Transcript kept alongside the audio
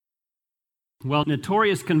Well,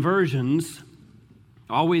 notorious conversions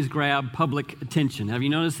always grab public attention. Have you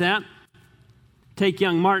noticed that? Take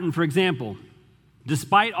young Martin, for example.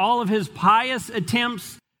 Despite all of his pious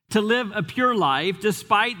attempts to live a pure life,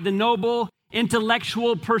 despite the noble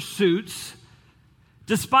intellectual pursuits,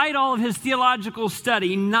 despite all of his theological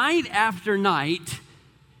study, night after night,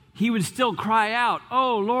 he would still cry out,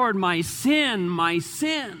 "Oh Lord, my sin, my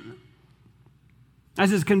sin."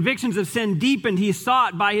 As his convictions of sin deepened, he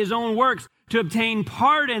sought by his own works to obtain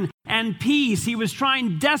pardon and peace. He was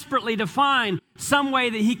trying desperately to find some way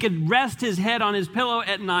that he could rest his head on his pillow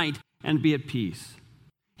at night and be at peace.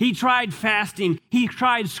 He tried fasting. He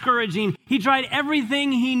tried scourging. He tried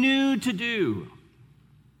everything he knew to do.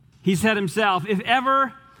 He said himself, "If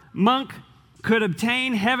ever monk could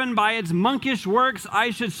obtain heaven by its monkish works, I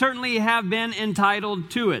should certainly have been entitled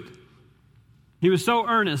to it." He was so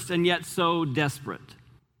earnest and yet so desperate.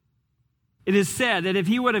 It is said that if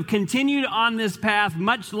he would have continued on this path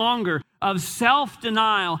much longer of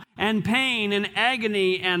self-denial and pain and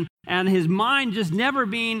agony and his mind just never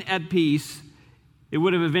being at peace, it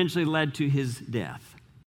would have eventually led to his death.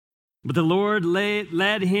 But the Lord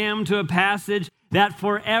led him to a passage that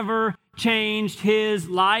forever changed his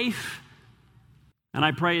life, and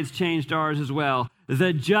I pray it's changed ours as well.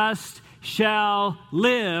 The just shall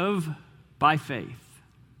live by faith.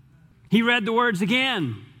 He read the words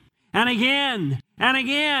again and again and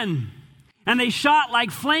again, and they shot like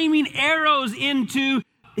flaming arrows into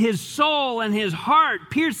his soul and his heart,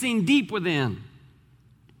 piercing deep within,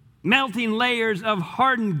 melting layers of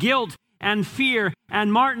hardened guilt and fear,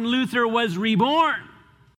 and Martin Luther was reborn.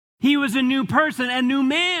 He was a new person, a new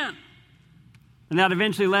man. And that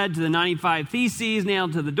eventually led to the 95 Theses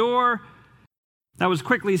nailed to the door. That was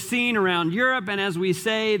quickly seen around Europe, and as we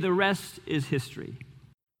say, the rest is history.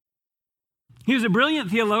 He was a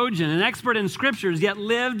brilliant theologian, an expert in scriptures, yet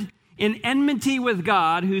lived in enmity with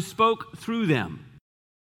God who spoke through them.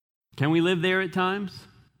 Can we live there at times?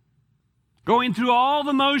 Going through all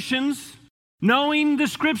the motions, knowing the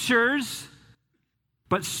scriptures,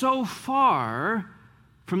 but so far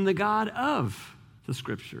from the God of the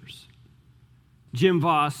scriptures. Jim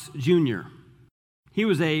Voss Jr., he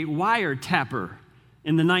was a wiretapper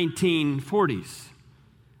in the 1940s.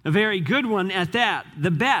 A very good one at that,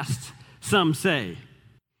 the best, some say.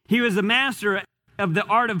 He was a master of the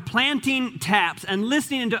art of planting taps and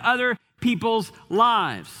listening into other people's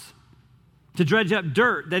lives to dredge up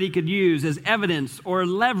dirt that he could use as evidence or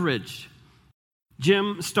leverage.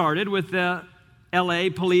 Jim started with the LA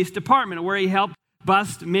Police Department, where he helped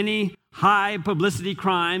bust many high publicity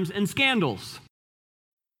crimes and scandals.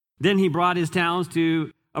 Then he brought his talents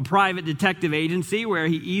to a private detective agency where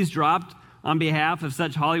he eavesdropped on behalf of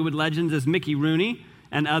such Hollywood legends as Mickey Rooney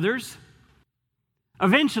and others.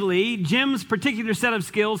 Eventually, Jim's particular set of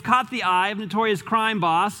skills caught the eye of notorious crime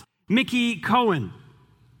boss Mickey Cohen.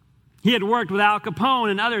 He had worked with Al Capone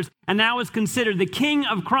and others, and now was considered the king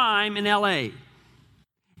of crime in L.A.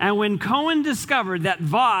 And when Cohen discovered that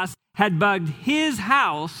Voss had bugged his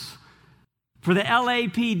house for the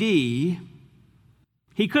LAPD,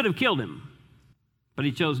 he could have killed him, but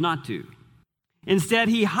he chose not to. Instead,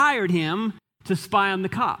 he hired him to spy on the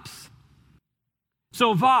cops.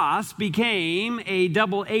 So Voss became a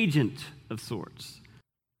double agent of sorts.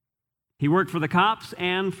 He worked for the cops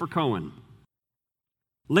and for Cohen.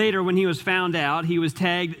 Later, when he was found out, he was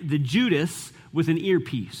tagged the Judas with an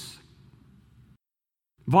earpiece.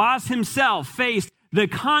 Voss himself faced the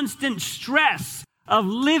constant stress of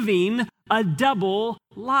living a double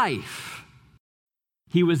life.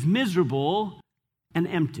 He was miserable and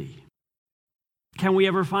empty. Can we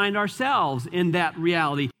ever find ourselves in that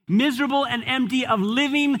reality? Miserable and empty of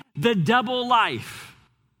living the double life.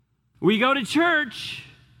 We go to church,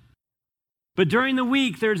 but during the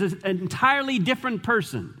week there's an entirely different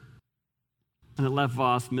person. And it left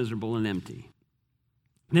Voss miserable and empty.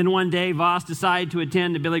 Then one day, Voss decided to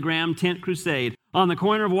attend a Billy Graham tent crusade on the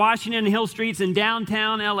corner of Washington and Hill Streets in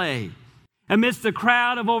downtown L.A. Amidst a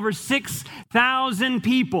crowd of over 6,000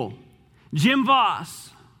 people, Jim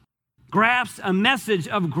Voss grasped a message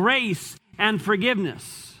of grace and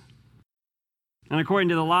forgiveness. And according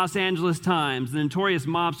to the Los Angeles Times, the notorious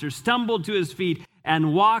mobster stumbled to his feet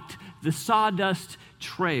and walked the sawdust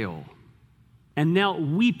trail and knelt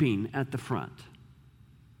weeping at the front.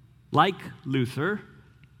 Like Luther,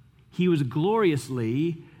 he was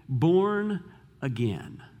gloriously born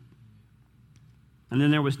again. And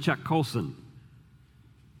then there was Chuck Colson,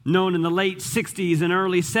 known in the late 60s and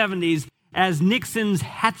early 70s as Nixon's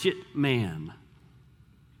hatchet man.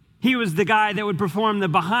 He was the guy that would perform the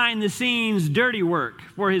behind-the-scenes dirty work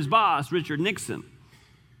for his boss, Richard Nixon.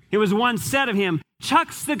 It was once said of him,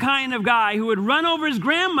 Chuck's the kind of guy who would run over his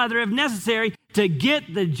grandmother if necessary to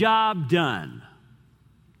get the job done.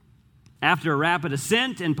 After a rapid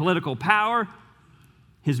ascent in political power,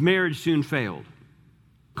 his marriage soon failed.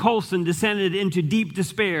 Colson descended into deep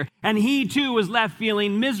despair, and he too was left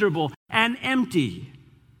feeling miserable and empty.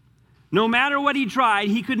 No matter what he tried,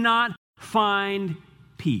 he could not find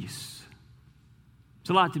peace. It's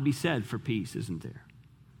a lot to be said for peace, isn't there?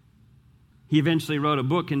 He eventually wrote a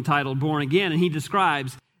book entitled Born Again, and he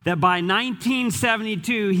describes that by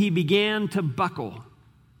 1972, he began to buckle.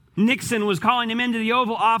 Nixon was calling him into the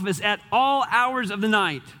Oval Office at all hours of the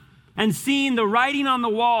night, and seeing the writing on the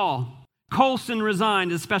wall, Colson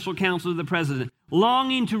resigned as special counsel to the president,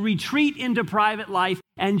 longing to retreat into private life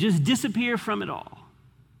and just disappear from it all.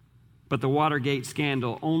 But the Watergate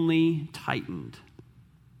scandal only tightened.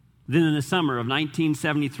 Then in the summer of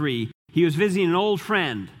 1973, he was visiting an old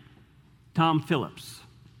friend, Tom Phillips.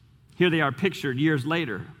 Here they are pictured years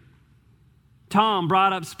later. Tom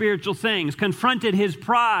brought up spiritual things, confronted his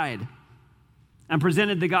pride, and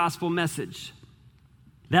presented the gospel message.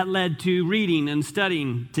 That led to reading and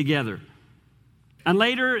studying together. And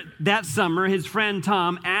later that summer, his friend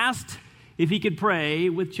Tom asked if he could pray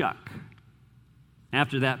with Chuck.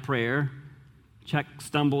 After that prayer, Chuck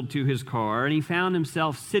stumbled to his car, and he found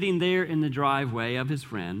himself sitting there in the driveway of his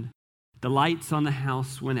friend. The lights on the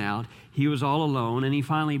house went out. He was all alone, and he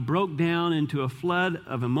finally broke down into a flood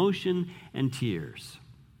of emotion and tears.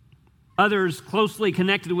 Others closely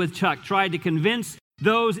connected with Chuck tried to convince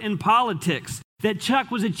those in politics that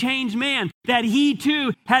Chuck was a changed man, that he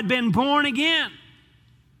too had been born again.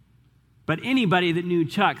 But anybody that knew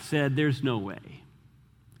Chuck said, there's no way.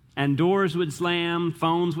 And doors would slam,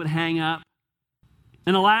 phones would hang up.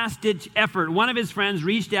 In a last-ditch effort, one of his friends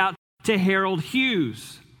reached out to Harold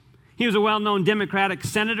Hughes. He was a well-known Democratic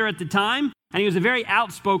senator at the time, and he was a very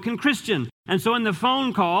outspoken Christian. And so in the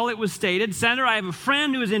phone call, it was stated, Senator, I have a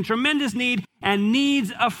friend who is in tremendous need and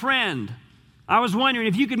needs a friend. I was wondering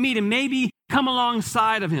if you could meet him, maybe come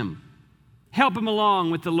alongside of him, help him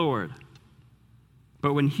along with the Lord.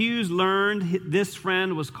 But when Hughes learned this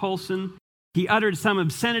friend was Colson, he uttered some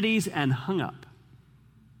obscenities and hung up.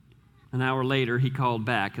 An hour later, he called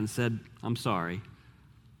back and said, I'm sorry.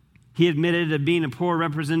 He admitted to being a poor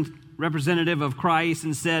representative of Christ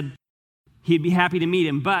and said he'd be happy to meet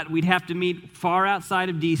him, but we'd have to meet far outside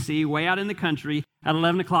of D.C., way out in the country, at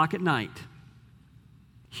 11 o'clock at night.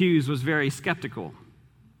 Hughes was very skeptical.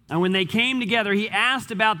 And when they came together, he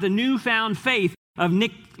asked about the newfound faith of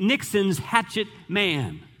Nixon's hatchet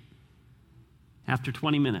man. After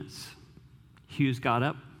 20 minutes, Hughes got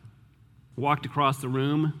up, walked across the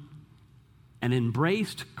room, and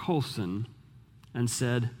embraced Colson and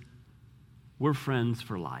said, we're friends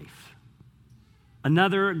for life.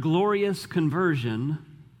 Another glorious conversion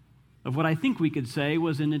of what I think we could say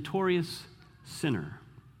was a notorious sinner.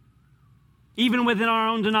 Even within our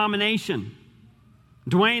own denomination,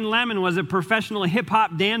 Dwayne Lemon was a professional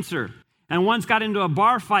hip-hop dancer and once got into a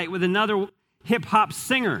bar fight with another hip-hop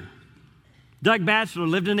singer. Doug Batchelor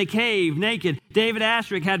lived in a cave naked. David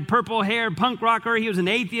Ashrick had purple-haired punk rocker. He was an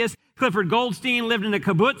atheist. Clifford Goldstein lived in a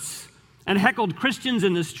kibbutz and heckled Christians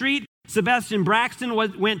in the street. Sebastian Braxton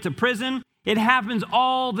went to prison. It happens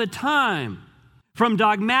all the time. From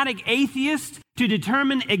dogmatic atheists to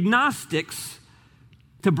determined agnostics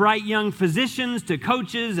to bright young physicians to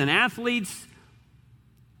coaches and athletes,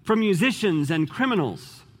 from musicians and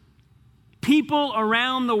criminals. People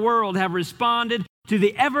around the world have responded to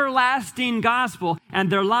the everlasting gospel,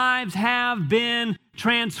 and their lives have been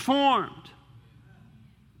transformed.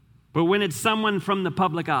 But when it's someone from the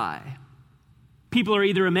public eye, people are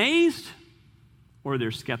either amazed or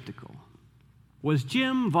they're skeptical. Was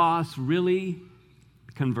Jim Voss really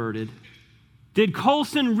converted? Did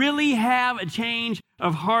Colson really have a change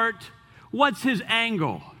of heart? What's his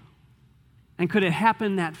angle? And could it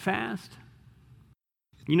happen that fast?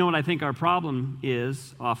 You know what I think our problem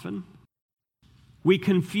is often? We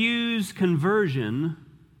confuse conversion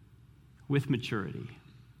with maturity.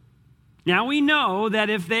 Now we know that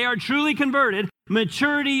if they are truly converted,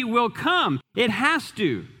 maturity will come. It has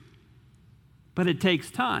to. But it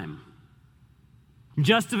takes time.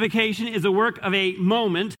 Justification is a work of a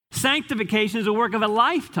moment. Sanctification is a work of a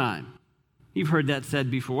lifetime. You've heard that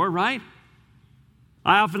said before, right?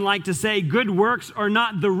 I often like to say good works are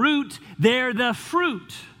not the root, they're the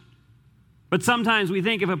fruit. But sometimes we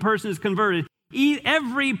think if a person is converted,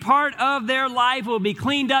 every part of their life will be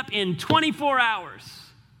cleaned up in 24 hours.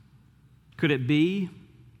 Could it be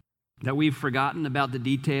that we've forgotten about the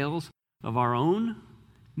details of our own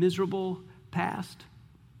miserable past?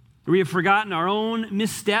 We have forgotten our own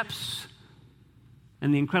missteps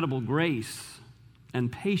and the incredible grace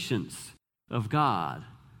and patience of God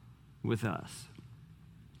with us.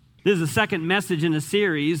 This is the second message in a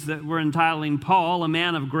series that we're entitling Paul, a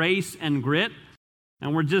Man of Grace and Grit.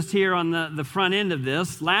 And we're just here on the front end of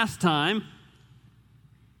this. Last time,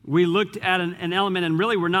 we looked at an element, and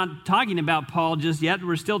really we're not talking about Paul just yet.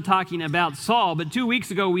 We're still talking about Saul. But 2 weeks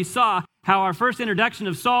ago, we saw how our first introduction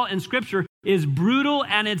of Saul in Scripture is brutal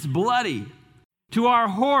and it's bloody. To our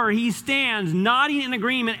horror, he stands nodding in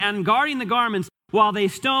agreement and guarding the garments while they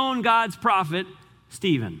stone God's prophet,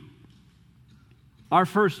 Stephen. Our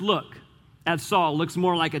first look at Saul looks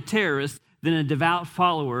more like a terrorist than a devout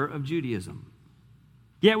follower of Judaism.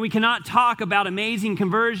 Yet we cannot talk about amazing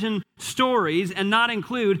conversion stories and not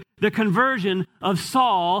include the conversion of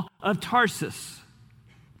Saul of Tarsus.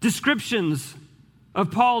 Descriptions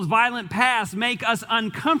of Paul's violent past make us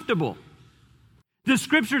uncomfortable. The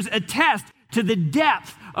Scriptures attest to the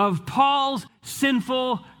depth of Paul's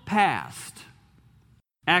sinful past.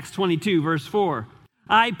 Acts 22, verse 4.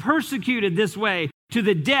 I persecuted this way to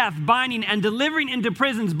the death, binding and delivering into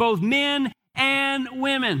prisons both men and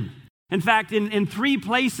women. In fact, in 3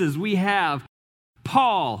 places we have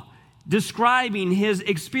Paul describing his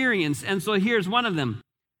experience. And so here's one of them.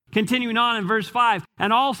 Continuing on in verse 5,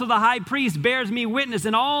 and also the high priest bears me witness,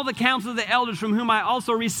 and all the council of the elders from whom I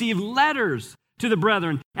also received letters to the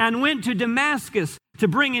brethren, and went to Damascus to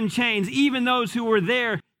bring in chains, even those who were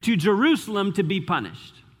there to Jerusalem to be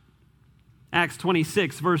punished. Acts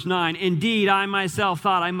 26, verse 9, indeed, I myself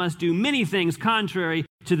thought I must do many things contrary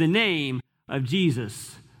to the name of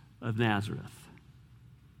Jesus of Nazareth.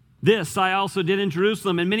 This I also did in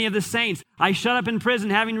Jerusalem, and many of the saints I shut up in prison,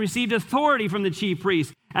 having received authority from the chief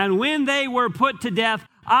priests. And when they were put to death,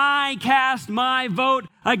 I cast my vote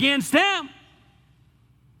against them.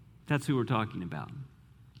 That's who we're talking about.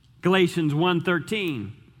 Galatians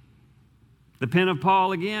 1:13. The pen of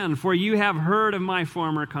Paul again. For you have heard of my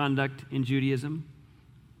former conduct in Judaism,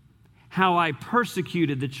 how I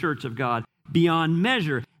persecuted the church of God beyond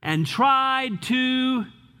measure and tried to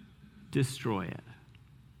destroy it.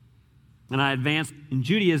 And I advanced in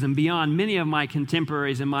Judaism beyond many of my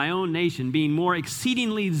contemporaries in my own nation, being more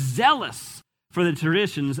exceedingly zealous for the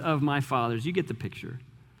traditions of my fathers. You get the picture.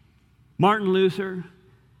 Martin Luther,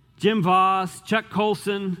 Jim Voss, Chuck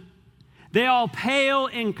Colson, they all pale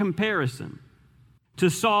in comparison to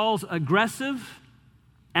Saul's aggressive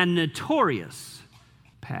and notorious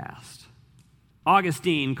past.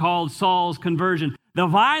 Augustine called Saul's conversion the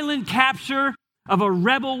violent capture of a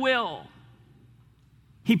rebel will.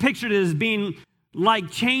 He pictured it as being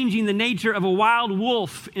like changing the nature of a wild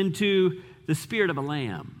wolf into the spirit of a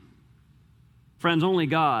lamb. Friends, only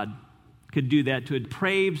God could do that to a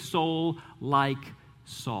depraved soul like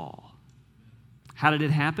Saul. How did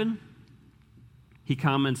it happen? He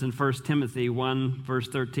comments in 1 Timothy 1, verse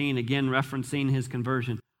 13, again referencing his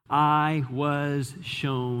conversion. I was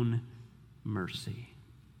shown mercy.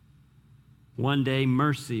 One day,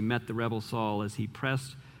 mercy met the rebel Saul as he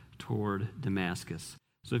pressed toward Damascus.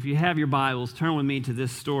 So if you have your Bibles, turn with me to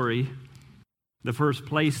this story, the first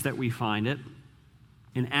place that we find it,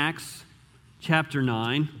 in Acts chapter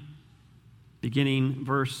 9, beginning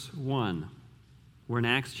verse 1. We're in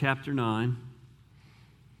Acts chapter 9,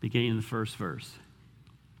 beginning in the first verse.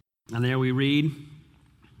 And there we read,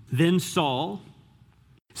 Then Saul,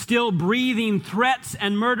 still breathing threats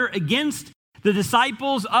and murder against the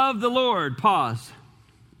disciples of the Lord. Pause.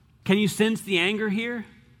 Can you sense the anger here?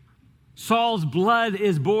 Saul's blood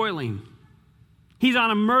is boiling. He's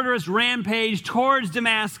on a murderous rampage towards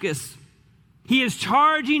Damascus. He is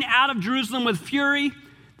charging out of Jerusalem with fury,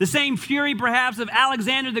 the same fury perhaps of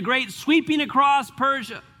Alexander the Great sweeping across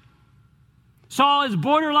Persia. Saul is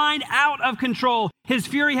borderline out of control. His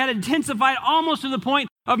fury had intensified almost to the point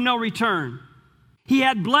of no return. He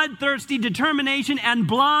had bloodthirsty determination and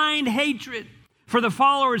blind hatred for the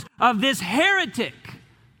followers of this heretic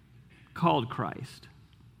called Christ.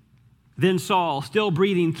 Then Saul, still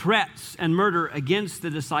breathing threats and murder against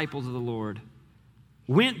the disciples of the Lord,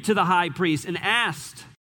 went to the high priest and asked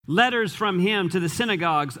letters from him to the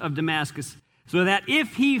synagogues of Damascus, so that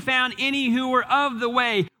if he found any who were of the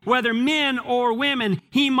way, whether men or women,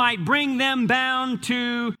 he might bring them bound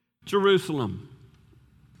to Jerusalem.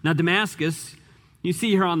 Now Damascus, you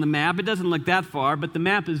see here on the map, it doesn't look that far, but the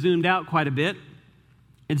map is zoomed out quite a bit.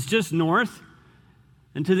 It's just north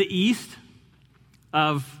and to the east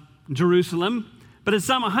of Jerusalem, but it's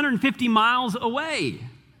some 150 miles away.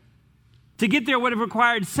 To get there would have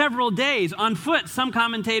required several days. On foot, some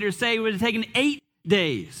commentators say it would have taken 8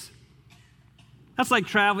 days. That's like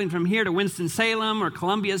traveling from here to Winston-Salem or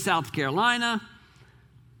Columbia, South Carolina.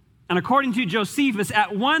 And according to Josephus,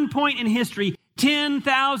 at one point in history,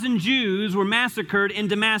 10,000 Jews were massacred in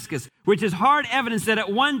Damascus, which is hard evidence that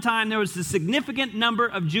at one time there was a significant number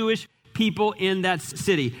of Jewish people in that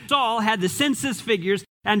city. Saul had the census figures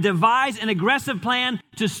and devised an aggressive plan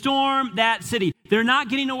to storm that city. They're not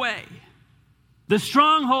getting away. The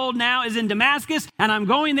stronghold now is in Damascus, and I'm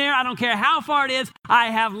going there. I don't care how far it is. I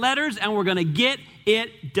have letters, and we're going to get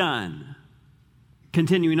it done.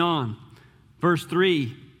 Continuing on, verse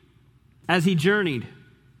 3, as he journeyed,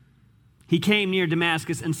 he came near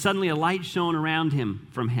Damascus, and suddenly a light shone around him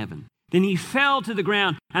from heaven. Then he fell to the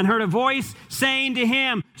ground and heard a voice saying to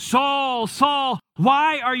him, Saul, Saul,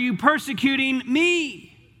 why are you persecuting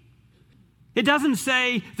me? It doesn't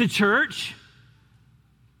say the church.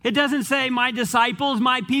 It doesn't say my disciples,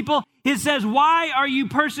 my people. It says, why are you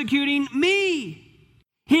persecuting me?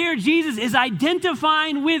 Here, Jesus is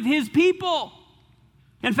identifying with his people.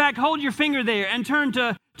 In fact, hold your finger there and turn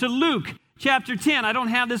to Luke chapter 10. I don't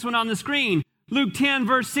have this one on the screen. Luke 10,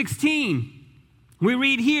 verse 16. We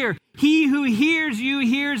read here, he who hears you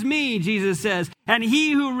hears me, Jesus says, and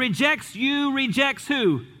he who rejects you rejects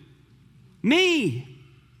who? Me.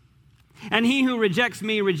 And he who rejects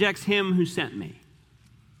me rejects him who sent me.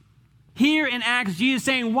 Here in Acts, Jesus is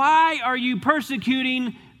saying, why are you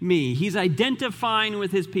persecuting me? He's identifying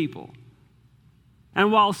with his people.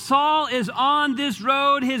 And while Saul is on this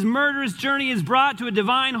road, his murderous journey is brought to a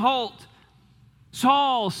divine halt.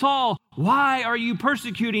 Saul, Saul, why are you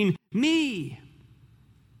persecuting me?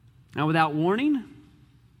 Now, without warning,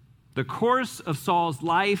 the course of Saul's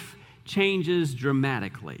life changes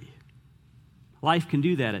dramatically. Life can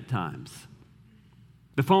do that at times.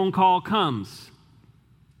 The phone call comes.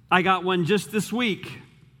 I got one just this week.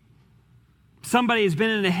 Somebody has been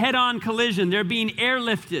in a head-on collision. They're being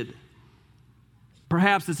airlifted.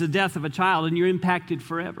 Perhaps it's the death of a child and you're impacted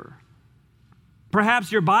forever.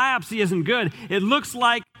 Perhaps your biopsy isn't good. It looks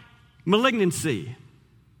like malignancy.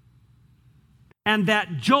 And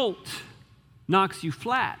that jolt knocks you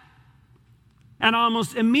flat. And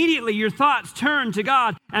almost immediately your thoughts turn to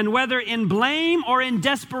God. And whether in blame or in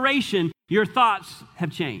desperation, your thoughts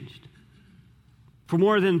have changed. For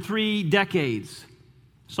more than 3 decades,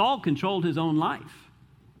 Saul controlled his own life.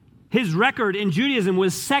 His record in Judaism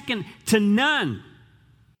was second to none.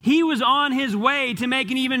 He was on his way to make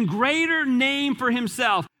an even greater name for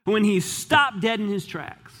himself when he stopped dead in his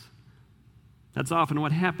tracks. That's often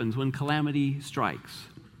what happens when calamity strikes.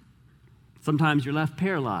 Sometimes you're left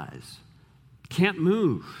paralyzed, can't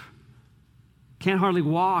move, can't hardly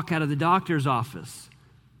walk out of the doctor's office.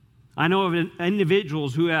 I know of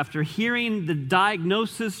individuals who, after hearing the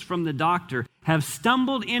diagnosis from the doctor, have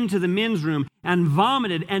stumbled into the men's room and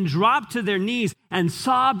vomited and dropped to their knees and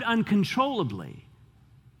sobbed uncontrollably.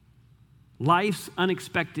 Life's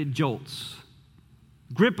unexpected jolts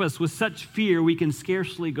grip us with such fear we can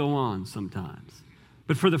scarcely go on sometimes.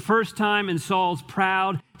 But for the first time in Saul's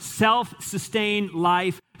proud, self-sustained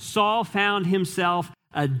life, Saul found himself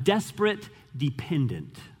a desperate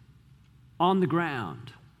dependent on the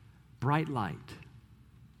ground, bright light.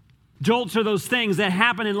 Jolts are those things that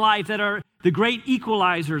happen in life that are the great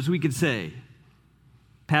equalizers, we could say.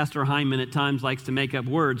 Pastor Hyman at times likes to make up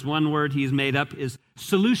words. One word he's made up is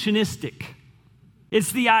solutionistic.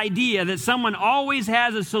 It's the idea that someone always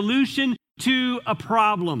has a solution to a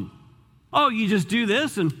problem. Oh, you just do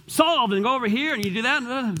this and solve and go over here and you do that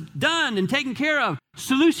and done and taken care of.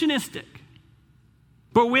 Solutionistic.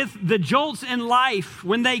 But with the jolts in life,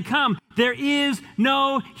 when they come, there is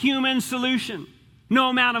no human solution. No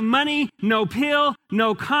amount of money, no pill,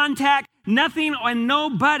 no contact, nothing and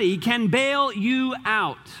nobody can bail you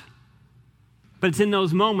out. But it's in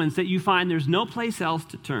those moments that you find there's no place else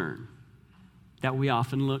to turn, that we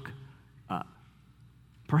often look up.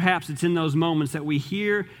 Perhaps it's in those moments that we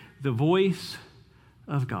hear the voice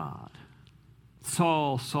of God.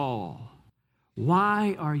 Saul, Saul,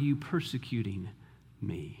 why are you persecuting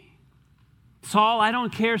me? Saul, I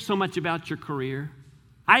don't care so much about your career.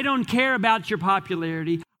 I don't care about your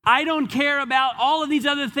popularity. I don't care about all of these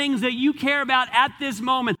other things that you care about at this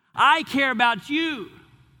moment. I care about you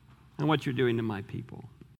and what you're doing to my people.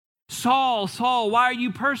 Saul, Saul, why are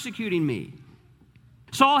you persecuting me?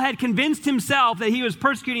 Saul had convinced himself that he was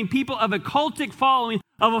persecuting people of a cultic following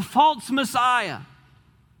of a false Messiah.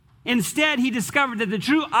 Instead, he discovered that the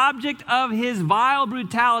true object of his vile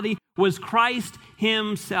brutality was Christ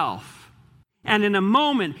himself. And in a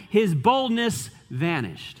moment, his boldness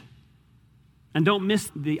vanished. And don't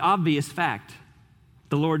miss the obvious fact.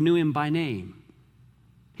 The Lord knew him by name.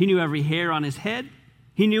 He knew every hair on his head.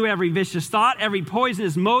 He knew every vicious thought, every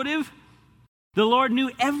poisonous motive. The Lord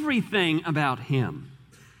knew everything about him.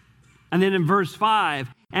 And then in verse 5,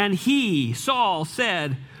 and he, Saul,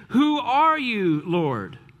 said, "Who are you,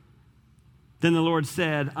 Lord?" Then the Lord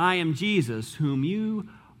said, "I am Jesus, whom you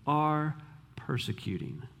are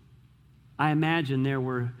persecuting." I imagine there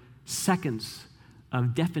were seconds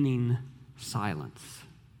of deafening silence.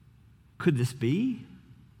 Could this be?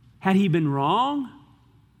 Had he been wrong?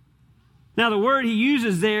 Now, the word he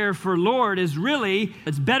uses there for Lord is really,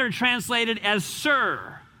 it's better translated as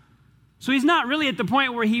sir. So he's not really at the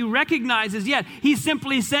point where he recognizes yet. He's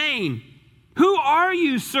simply saying, "Who are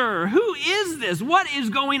you, sir? Who is this? What is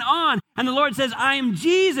going on?" And the Lord says, "I am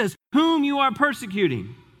Jesus, whom you are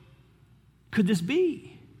persecuting." Could this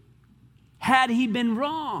be? Had he been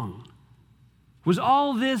wrong? Was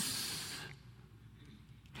all this,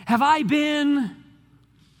 have I been?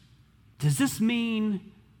 Does this mean?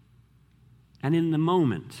 And in the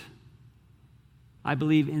moment, I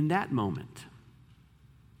believe in that moment,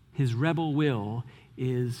 his rebel will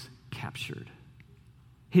is captured.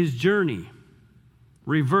 His journey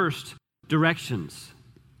reversed directions.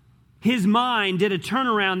 His mind did a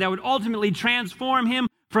turnaround that would ultimately transform him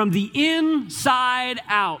from the inside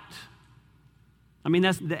out. I mean,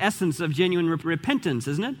 that's the essence of genuine repentance,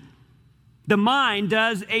 isn't it? The mind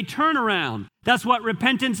does a turnaround. That's what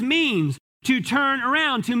repentance means, to turn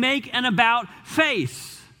around, to make an about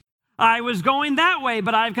face. I was going that way,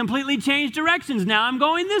 but I've completely changed directions. Now I'm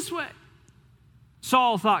going this way.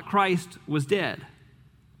 Saul thought Christ was dead.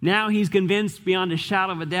 Now he's convinced beyond a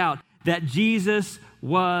shadow of a doubt that Jesus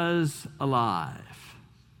was alive.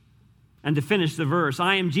 And to finish the verse,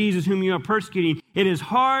 "I am Jesus whom you are persecuting. It is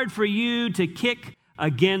hard for you to kick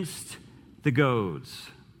against the goads."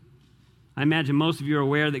 I imagine most of you are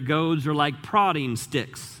aware that goads are like prodding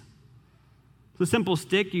sticks. It's a simple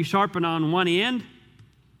stick you sharpen on one end,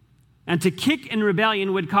 and to kick in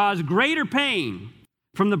rebellion would cause greater pain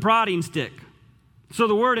from the prodding stick. So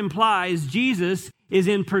the word implies Jesus is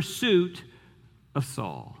in pursuit of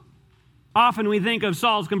Saul. Often we think of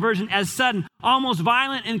Saul's conversion as sudden, almost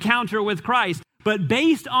violent encounter with Christ. But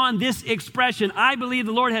based on this expression, I believe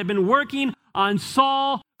the Lord had been working on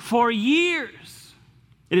Saul for years.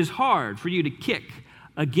 It is hard for you to kick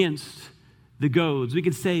against the goads. We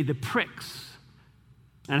could say the pricks.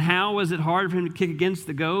 And how was it hard for him to kick against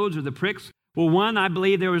the goads or the pricks? Well, one, I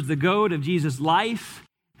believe there was the goad of Jesus' life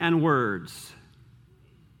and words.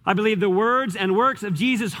 I believe the words and works of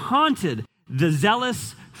Jesus haunted the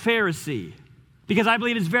zealous Pharisee, because I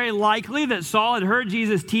believe it's very likely that Saul had heard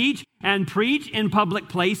Jesus teach and preach in public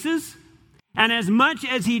places. And as much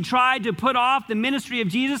as he tried to put off the ministry of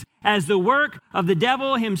Jesus as the work of the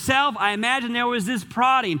devil himself, I imagine there was this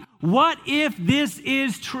prodding. What if this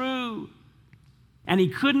is true? And he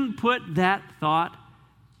couldn't put that thought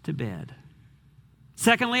to bed.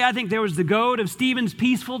 Secondly, I think there was the goad of Stephen's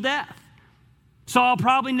peaceful death. Saul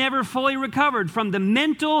probably never fully recovered from the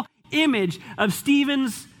mental image of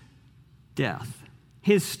Stephen's death,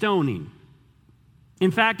 his stoning.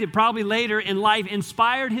 In fact, it probably later in life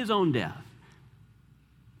inspired his own death.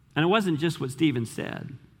 And it wasn't just what Stephen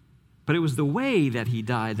said, but it was the way that he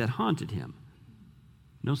died that haunted him.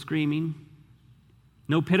 No screaming,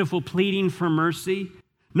 no pitiful pleading for mercy,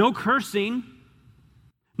 no cursing,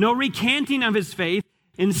 no recanting of his faith.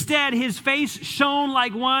 Instead, his face shone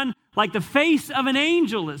like the face of an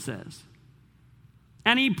angel, it says.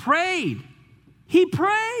 And he prayed. He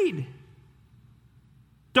prayed.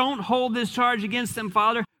 Don't hold this charge against them,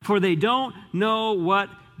 Father, for they don't know what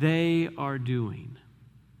they are doing.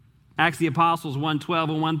 Acts of the Apostles 1:12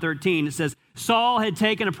 and 1:13, it says, Saul had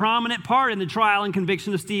taken a prominent part in the trial and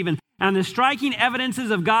conviction of Stephen, and the striking evidences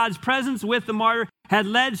of God's presence with the martyr had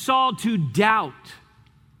led Saul to doubt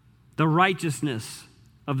the righteousness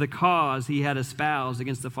of the cause he had espoused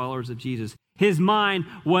against the followers of Jesus. His mind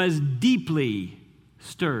was deeply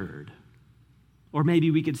stirred, or maybe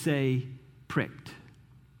we could say pricked.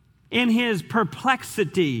 In his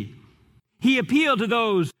perplexity, he appealed to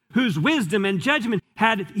those whose wisdom and judgment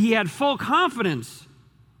he had full confidence.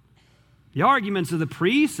 The arguments of the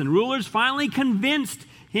priests and rulers finally convinced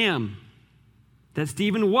him that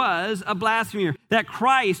Stephen was a blasphemer, that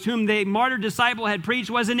Christ, whom the martyred disciple had preached,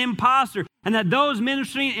 was an impostor, and that those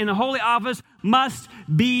ministering in the holy office must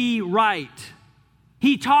be right.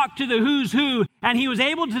 He talked to the who's who, and he was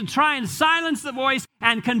able to try and silence the voice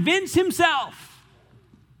and convince himself,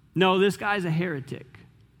 no, this guy's a heretic.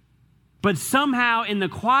 But somehow in the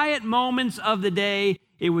quiet moments of the day,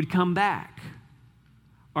 it would come back.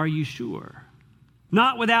 Are you sure?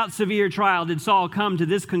 Not without severe trial did Saul come to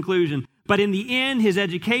this conclusion. But in the end, his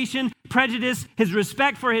education, prejudice, his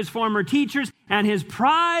respect for his former teachers, and his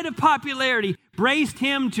pride of popularity braced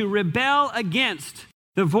him to rebel against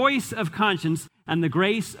the voice of conscience and the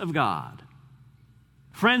grace of God.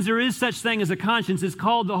 Friends, there is such thing as a conscience. It's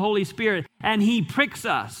called the Holy Spirit, and he pricks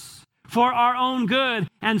us for our own good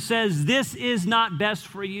and says, this is not best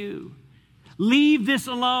for you. Leave this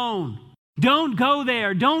alone. Don't go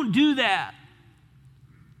there. Don't do that.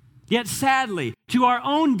 Yet sadly, to our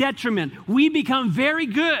own detriment, we become very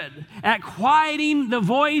good at quieting the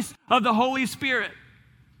voice of the Holy Spirit.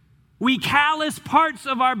 We callous parts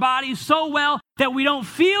of our bodies so well that we don't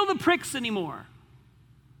feel the pricks anymore.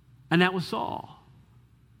 And that was Saul.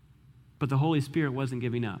 But the Holy Spirit wasn't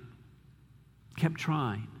giving up. Kept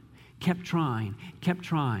trying, kept trying, kept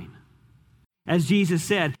trying. As Jesus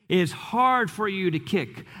said, it is hard for you to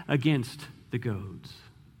kick against the goads.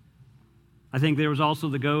 I think there was also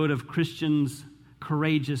the goad of Christians'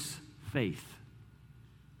 courageous faith.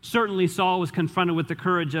 Certainly Saul was confronted with the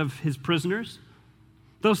courage of his prisoners.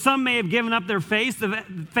 Though some may have given up their faith,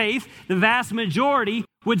 the vast majority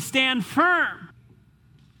would stand firm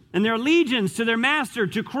in their allegiance to their master,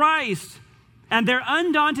 to Christ, and their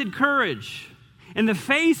undaunted courage in the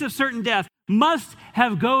face of certain death must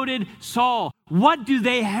have goaded Saul. What do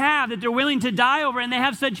they have that they're willing to die over, and they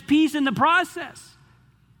have such peace in the process?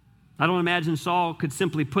 I don't imagine Saul could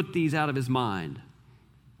simply put these out of his mind.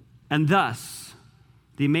 And thus,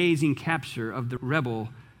 the amazing capture of the rebel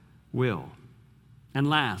will. And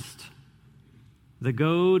last, the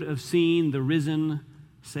goad of seeing the risen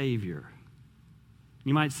Savior.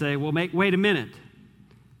 You might say, well, wait a minute.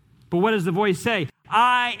 But what does the voice say?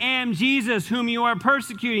 I am Jesus whom you are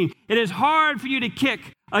persecuting. It is hard for you to kick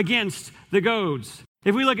against the goads.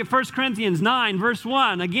 If we look at 1 Corinthians 9, verse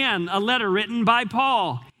 1, again, a letter written by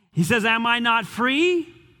Paul. He says, am I not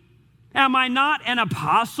free? Am I not an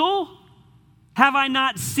apostle? Have I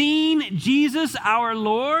not seen Jesus our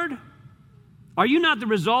Lord? Are you not the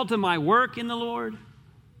result of my work in the Lord?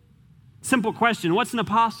 Simple question, what's an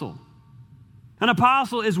apostle? An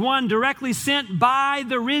apostle is one directly sent by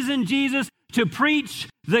the risen Jesus to preach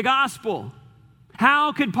the gospel.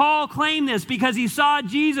 How could Paul claim this? Because he saw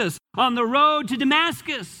Jesus on the road to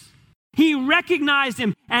Damascus. He recognized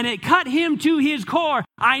him, and it cut him to his core.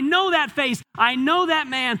 I know that face. I know that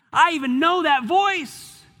man. I even know that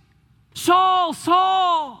voice. Saul,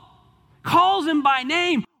 Saul, calls him by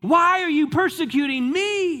name. Why are you persecuting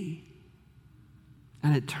me?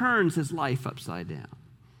 And it turns his life upside down.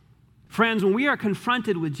 Friends, when we are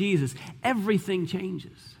confronted with Jesus, everything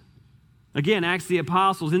changes. Again, Acts of the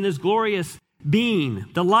Apostles, in this glorious being,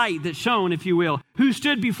 the light that shone, if you will, who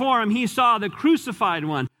stood before him, he saw the crucified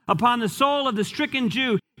one. Upon the soul of the stricken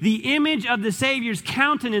Jew, the image of the Savior's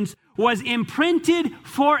countenance was imprinted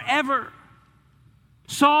forever.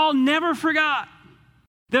 Saul never forgot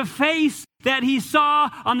the face that he saw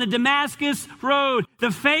on the Damascus road,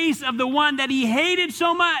 the face of the one that he hated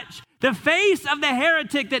so much, the face of the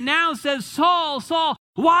heretic that now says, Saul, Saul,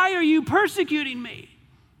 why are you persecuting me?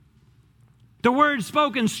 The words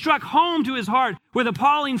spoken struck home to his heart with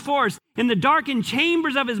appalling force. In the darkened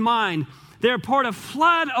chambers of his mind, there poured a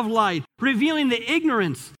flood of light, revealing the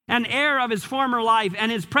ignorance and error of his former life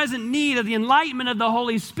and his present need of the enlightenment of the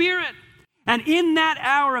Holy Spirit. And in that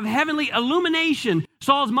hour of heavenly illumination,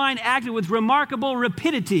 Saul's mind acted with remarkable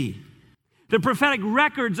rapidity. The prophetic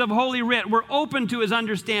records of Holy Writ were open to his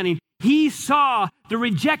understanding. He saw the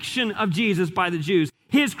rejection of Jesus by the Jews.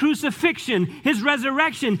 His crucifixion, his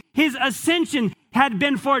resurrection, his ascension had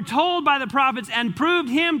been foretold by the prophets and proved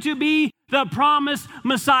him to be the promised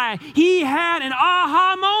Messiah. He had an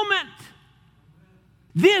aha moment.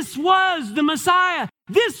 This was the Messiah.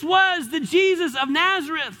 This was the Jesus of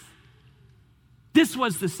Nazareth. This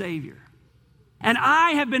was the Savior. And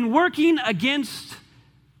I have been working against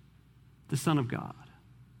the Son of God.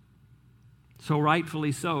 So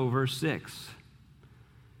rightfully so, verse 6.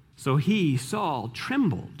 So he, Saul,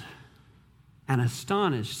 trembled and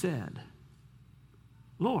astonished said,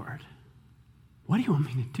 Lord, what do you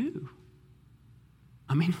want me to do?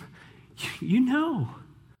 I mean, you know,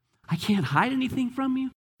 I can't hide anything from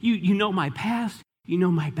you. You know my past. You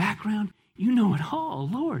know my background. You know it all.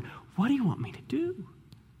 Lord, what do you want me to do?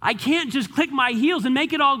 I can't just click my heels and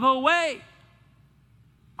make it all go away.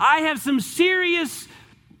 I have some serious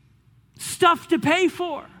stuff to pay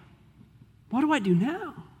for. What do I do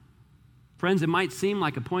now? Friends, it might seem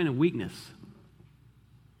like a point of weakness,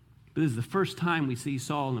 but this is the first time we see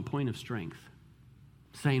Saul in a point of strength,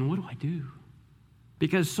 saying, what do I do?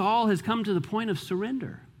 Because Saul has come to the point of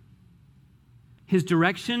surrender. His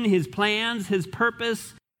direction, his plans, his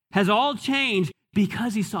purpose has all changed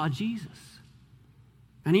because he saw Jesus.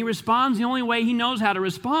 And he responds the only way he knows how to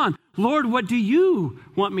respond. Lord, what do you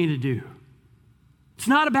want me to do? It's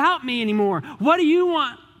not about me anymore. What do you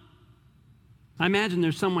want? I imagine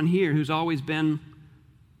there's someone here who's always been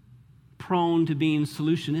prone to being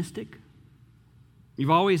solutionistic.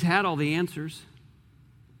 You've always had all the answers.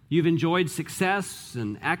 You've enjoyed success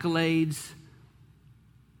and accolades,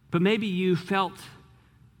 but maybe you felt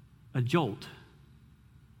a jolt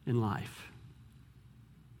in life.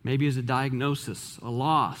 Maybe it's a diagnosis, a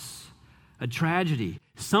loss, a tragedy,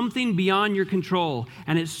 something beyond your control,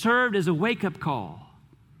 and it served as a wake-up call.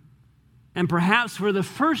 And perhaps for the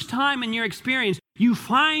first time in your experience, you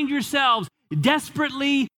find yourselves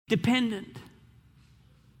desperately dependent.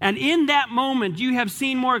 And in that moment, you have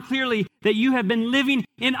seen more clearly that you have been living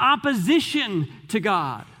in opposition to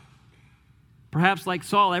God. Perhaps like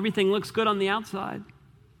Saul, everything looks good on the outside.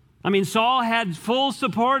 I mean, Saul had full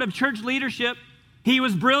support of church leadership. He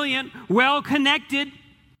was brilliant, well-connected,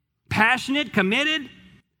 passionate, committed.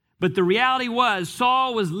 But the reality was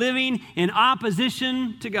Saul was living in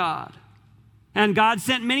opposition to God. And God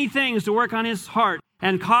sent many things to work on his heart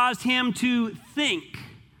and caused him to think,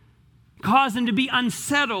 caused him to be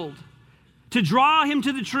unsettled, to draw him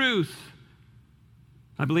to the truth.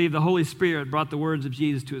 I believe the Holy Spirit brought the words of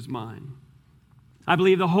Jesus to his mind. I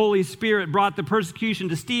believe the Holy Spirit brought the persecution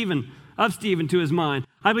of Stephen to his mind.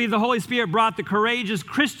 I believe the Holy Spirit brought the courageous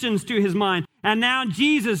Christians to his mind. And now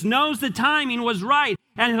Jesus knows the timing was right.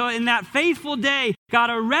 And in that faithful day, God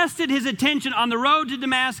arrested his attention on the road to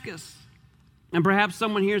Damascus. And perhaps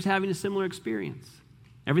someone here is having a similar experience.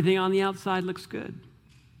 Everything on the outside looks good.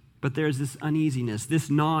 But there's this uneasiness, this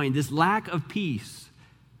gnawing, this lack of peace.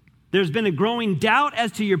 There's been a growing doubt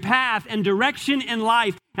as to your path and direction in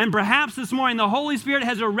life. And perhaps this morning the Holy Spirit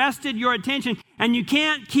has arrested your attention and you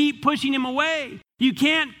can't keep pushing him away. You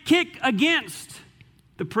can't kick against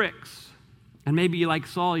the pricks. And maybe like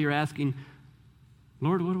Saul, you're asking,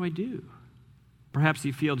 Lord, what do I do? Perhaps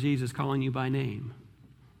you feel Jesus calling you by name.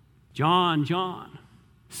 John, John,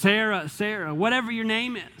 Sarah, Sarah, whatever your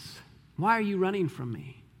name is. Why are you running from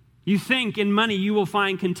me? You think in money you will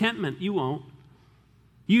find contentment. You won't.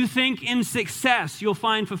 You think in success you'll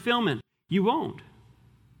find fulfillment. You won't.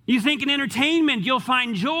 You think in entertainment you'll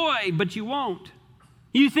find joy, but you won't.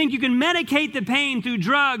 You think you can medicate the pain through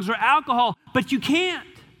drugs or alcohol, but you can't.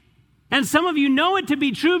 And some of you know it to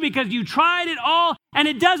be true because you tried it all and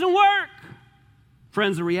it doesn't work.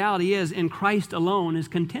 Friends, the reality is in Christ alone is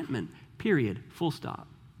contentment, period, full stop.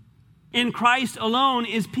 In Christ alone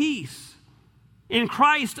is peace. In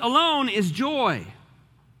Christ alone is joy.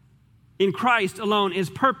 In Christ alone is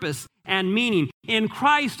purpose and meaning. In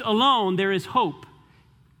Christ alone there is hope.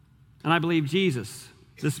 And I believe Jesus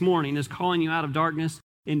this morning is calling you out of darkness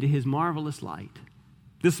into his marvelous light.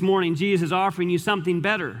 This morning Jesus is offering you something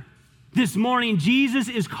better. This morning Jesus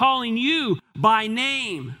is calling you by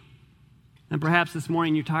name. And perhaps this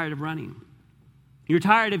morning you're tired of running. You're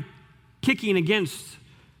tired of kicking against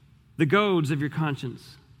the goads of your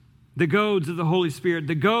conscience, the goads of the Holy Spirit,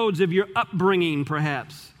 the goads of your upbringing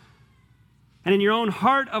perhaps. And in your own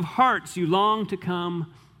heart of hearts, you long to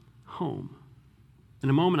come home. In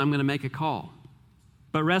a moment, I'm going to make a call.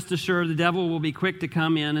 But rest assured, the devil will be quick to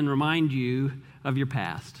come in and remind you of your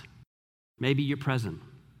past, maybe your present,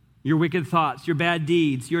 your wicked thoughts, your bad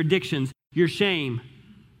deeds, your addictions, your shame.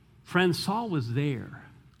 Friends, Saul was there.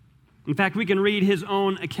 In fact, we can read his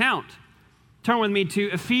own account. Turn with me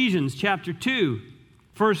to Ephesians chapter 2,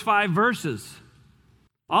 first 5 verses.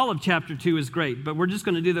 All of chapter 2 is great, but we're just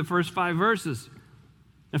going to do the first 5 verses.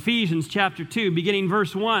 Ephesians chapter 2, beginning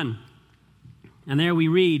verse 1. And there we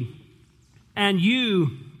read, "And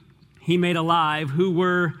you he made alive who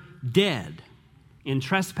were dead in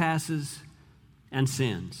trespasses and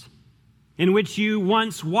sins, in which you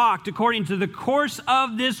once walked according to the course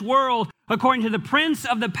of this world, according to the prince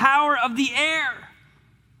of the power of the air."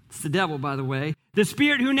 It's the devil, by the way. "The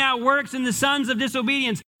spirit who now works in the sons of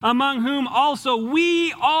disobedience, among whom also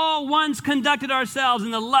we all once conducted ourselves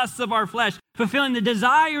in the lusts of our flesh, fulfilling the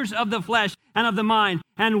desires of the flesh and of the mind,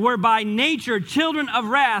 and were by nature children of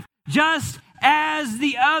wrath, just as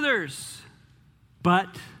the others.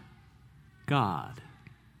 But God,"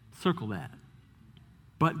 circle that,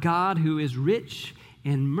 "but God, who is rich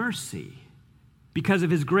in mercy, because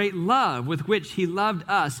of his great love with which he loved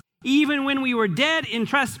us, even when we were dead in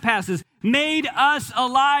trespasses, made us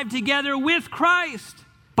alive together with Christ.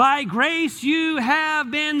 By grace you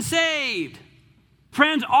have been saved."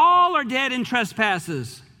 Friends, all are dead in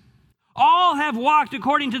trespasses. All have walked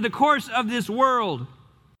according to the course of this world.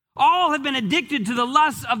 All have been addicted to the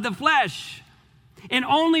lusts of the flesh and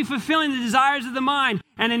only fulfilling the desires of the mind.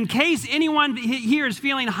 And in case anyone here is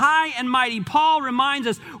feeling high and mighty, Paul reminds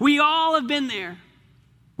us we all have been there.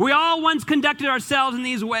 We all once conducted ourselves in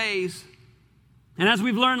these ways. And as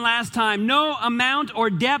we've learned last time, no amount or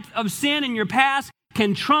depth of sin in your past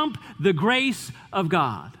can trump the grace of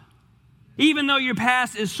God. Even though your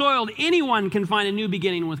past is soiled, anyone can find a new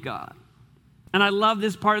beginning with God. And I love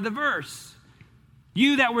this part of the verse.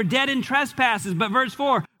 You that were dead in trespasses, but verse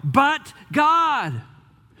 4, but God,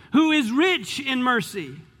 who is rich in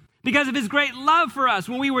mercy, because of his great love for us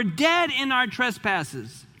when we were dead in our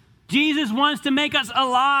trespasses. Jesus wants to make us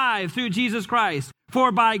alive through Jesus Christ.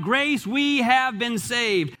 For by grace we have been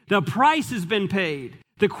saved. The price has been paid.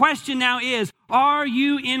 The question now is, are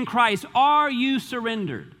you in Christ? Are you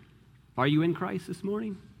surrendered? Are you in Christ this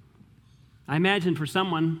morning? I imagine for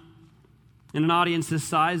someone in an audience this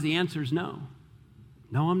size, the answer is no.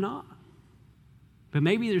 No, I'm not. But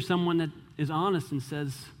maybe there's someone that is honest and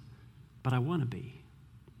says, but I want to be.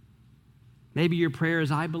 Maybe your prayer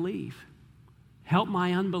is, I believe. Help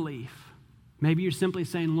my unbelief. Maybe you're simply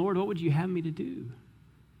saying, Lord, what would you have me to do?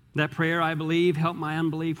 That prayer, I believe, help my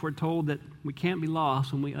unbelief, we're told that we can't be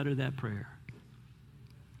lost when we utter that prayer.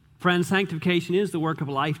 Friends, sanctification is the work of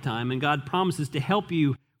a lifetime, and God promises to help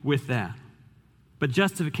you with that. But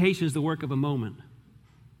justification is the work of a moment.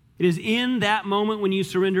 It is in that moment when you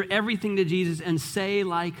surrender everything to Jesus and say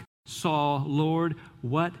like Saul, Lord,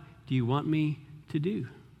 what do you want me to do?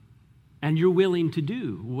 And you're willing to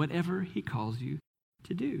do whatever he calls you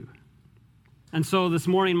to do. And so this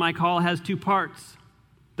morning, my call has two parts.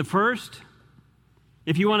 The first,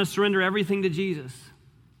 if you want to surrender everything to Jesus,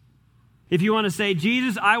 if you want to say,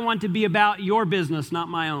 Jesus, I want to be about your business, not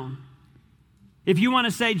my own. If you want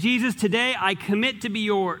to say, Jesus, today I commit to be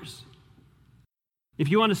yours. If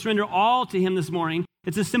you want to surrender all to him this morning,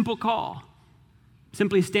 it's a simple call.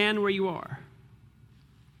 Simply stand where you are.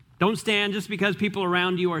 Don't stand just because people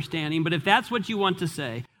around you are standing, but if that's what you want to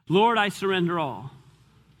say, Lord, I surrender all,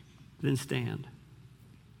 then stand.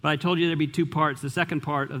 But I told you there'd be two parts. The second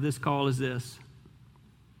part of this call is this.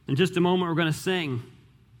 In just a moment, we're going to sing.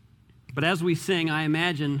 But as we sing, I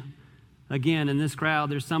imagine, again, in this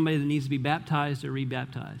crowd, there's somebody that needs to be baptized or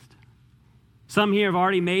rebaptized. Some here have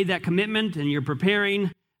already made that commitment, and you're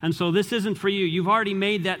preparing, and so this isn't for you. You've already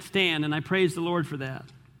made that stand, and I praise the Lord for that.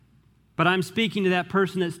 But I'm speaking to that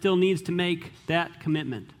person that still needs to make that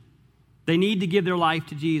commitment. They need to give their life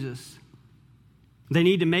to Jesus. They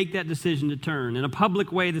need to make that decision to turn. In a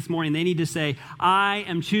public way this morning, they need to say, I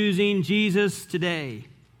am choosing Jesus today.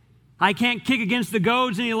 I can't kick against the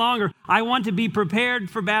goads any longer. I want to be prepared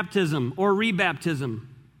for baptism or rebaptism.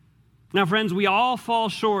 Now, friends, we all fall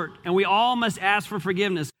short, and we all must ask for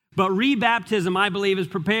forgiveness. But rebaptism, I believe, is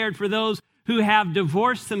prepared for those who have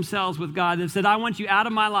divorced themselves with God and said, I want you out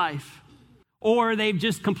of my life. Or they've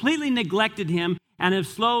just completely neglected him and have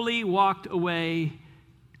slowly walked away,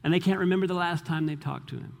 and they can't remember the last time they talked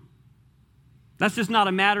to him. That's just not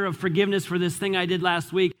a matter of forgiveness for this thing I did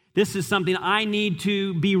last week. This is something I need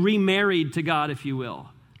to be remarried to God, if you will,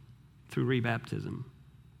 through rebaptism.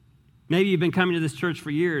 Maybe you've been coming to this church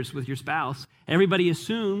for years with your spouse. Everybody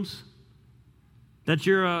assumes that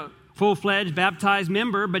you're a full-fledged baptized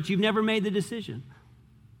member, but you've never made the decision.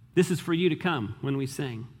 This is for you to come when we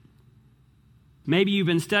sing. Maybe you've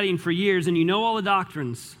been studying for years and you know all the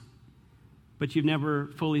doctrines, but you've never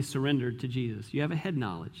fully surrendered to Jesus. You have a head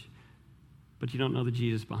knowledge, but you don't know the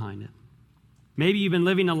Jesus behind it. Maybe you've been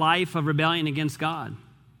living a life of rebellion against God.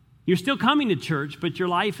 You're still coming to church, but your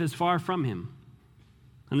life is far from him.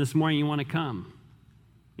 And this morning you want to come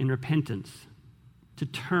in repentance, to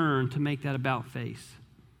turn, to make that about face.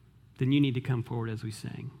 Then you need to come forward as we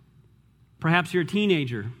sing. Perhaps you're a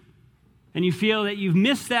teenager and you feel that you've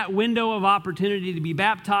missed that window of opportunity to be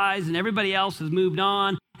baptized and everybody else has moved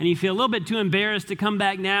on, and you feel a little bit too embarrassed to come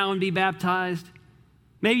back now and be baptized.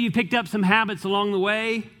 Maybe you picked up some habits along the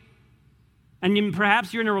way, and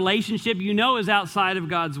perhaps you're in a relationship you know is outside of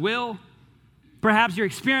God's will. Perhaps you're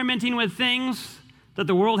experimenting with things that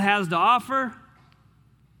the world has to offer,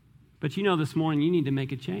 but you know this morning you need to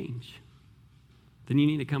make a change. Then you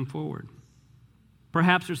need to come forward.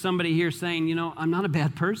 Perhaps there's somebody here saying, you know, I'm not a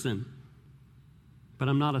bad person, but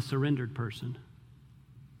I'm not a surrendered person.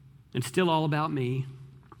 It's still all about me,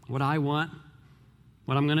 what I want,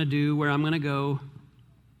 what I'm going to do, where I'm going to go.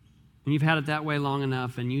 And you've had it that way long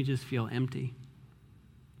enough, and you just feel empty.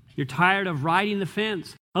 You're tired of riding the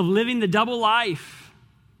fence, of living the double life,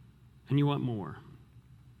 and you want more.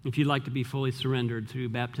 If you'd like to be fully surrendered through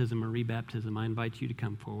baptism or rebaptism, I invite you to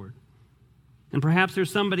come forward. And perhaps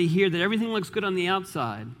there's somebody here that everything looks good on the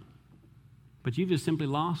outside, but you've just simply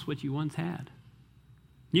lost what you once had.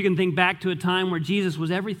 You can think back to a time where Jesus was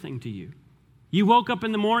everything to you. You woke up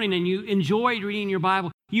in the morning and you enjoyed reading your Bible.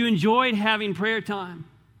 You enjoyed having prayer time.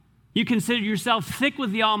 You considered yourself thick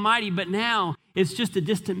with the Almighty, but now it's just a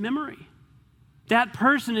distant memory. That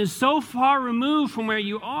person is so far removed from where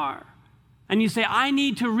you are. And you say, I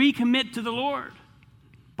need to recommit to the Lord.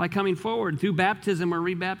 by coming forward through baptism or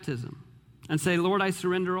rebaptism and say, Lord, I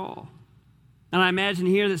surrender all. And I imagine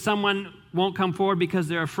here that someone won't come forward because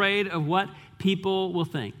they're afraid of what people will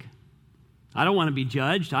think. I don't want to be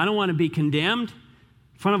judged. I don't want to be condemned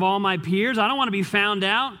in front of all my peers. I don't want to be found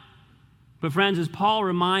out. But friends, as Paul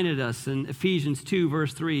reminded us in Ephesians 2,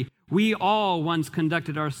 verse 3, we all once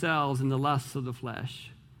conducted ourselves in the lusts of the flesh.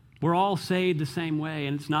 We're all saved the same way,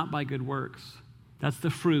 and it's not by good works. That's the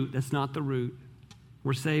fruit. That's not the root.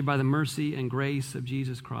 We're saved by the mercy and grace of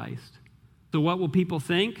Jesus Christ. So what will people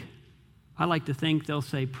think? I like to think they'll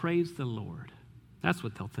say, praise the Lord. That's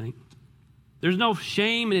what they'll think. There's no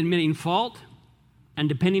shame in admitting fault and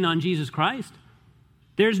depending on Jesus Christ.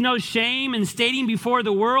 There's no shame in stating before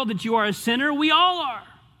the world that you are a sinner. We all are.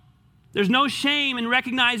 There's no shame in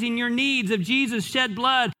recognizing your needs of Jesus' shed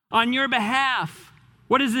blood on your behalf.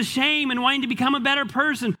 What is the shame in wanting to become a better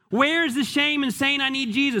person? Where's the shame in saying I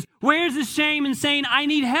need Jesus? Where's the shame in saying I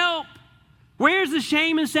need help? Where's the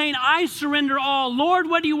shame in saying I surrender all? Lord,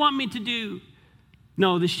 what do you want me to do?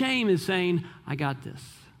 No, the shame is saying I got this.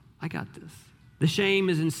 I got this. The shame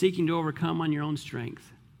is in seeking to overcome on your own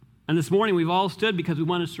strength. And this morning we've all stood because we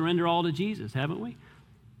want to surrender all to Jesus, haven't we?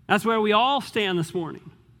 That's where we all stand this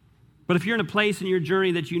morning. But if you're in a place in your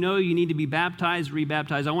journey that you know you need to be baptized,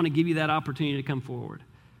 rebaptized, I want to give you that opportunity to come forward.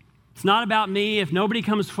 It's not about me. If nobody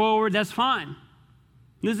comes forward, that's fine.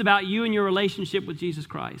 This is about you and your relationship with Jesus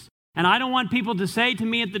Christ. And I don't want people to say to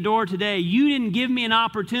me at the door today, you didn't give me an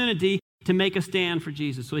opportunity to make a stand for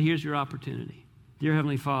Jesus. So here's your opportunity. Dear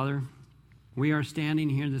Heavenly Father, we are standing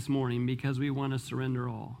here this morning because we want to surrender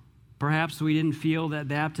all. Perhaps we didn't feel that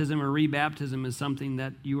baptism or rebaptism is something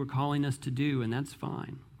that you were calling us to do, and that's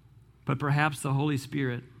fine. But perhaps the Holy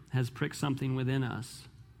Spirit has pricked something within us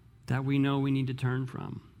that we know we need to turn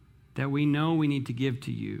from, that we know we need to give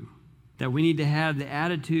to you, that we need to have the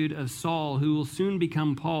attitude of Saul, who will soon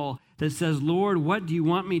become Paul, that says, Lord, what do you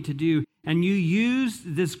want me to do? And you use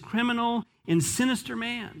this criminal and sinister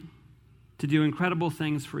man to do incredible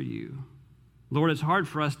things for you. Lord, it's hard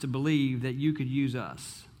for us to believe that you could use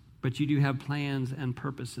us, but you do have plans and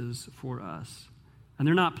purposes for us. And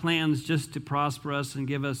they're not plans just to prosper us and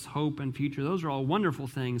give us hope and future. Those are all wonderful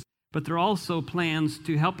things, but they're also plans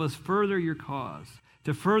to help us further your cause,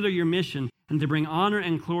 to further your mission, and to bring honor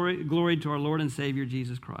and glory to our Lord and Savior,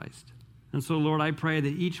 Jesus Christ. And so, Lord, I pray that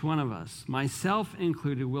each one of us, myself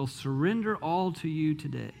included, will surrender all to you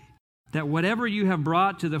today. That whatever you have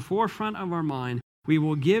brought to the forefront of our mind, we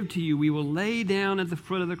will give to you. We will lay down at the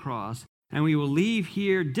foot of the cross, and we will leave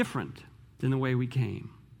here different than the way we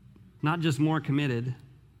came. Not just more committed,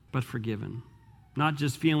 but forgiven. Not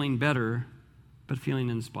just feeling better, but feeling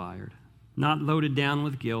inspired. Not loaded down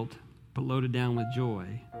with guilt, but loaded down with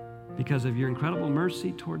joy because of your incredible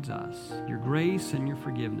mercy towards us, your grace and your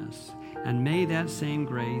forgiveness. And may that same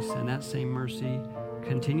grace and that same mercy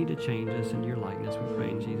continue to change us into your likeness, we pray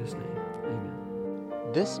in Jesus' name. Amen.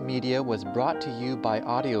 This media was brought to you by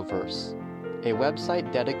Audioverse, a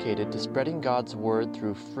website dedicated to spreading God's Word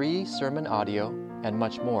through free sermon audio and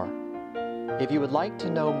much more. If you would like to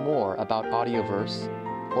know more about Audioverse,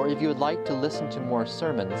 or if you would like to listen to more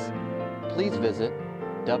sermons, please visit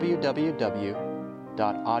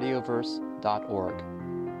www.audioverse.org.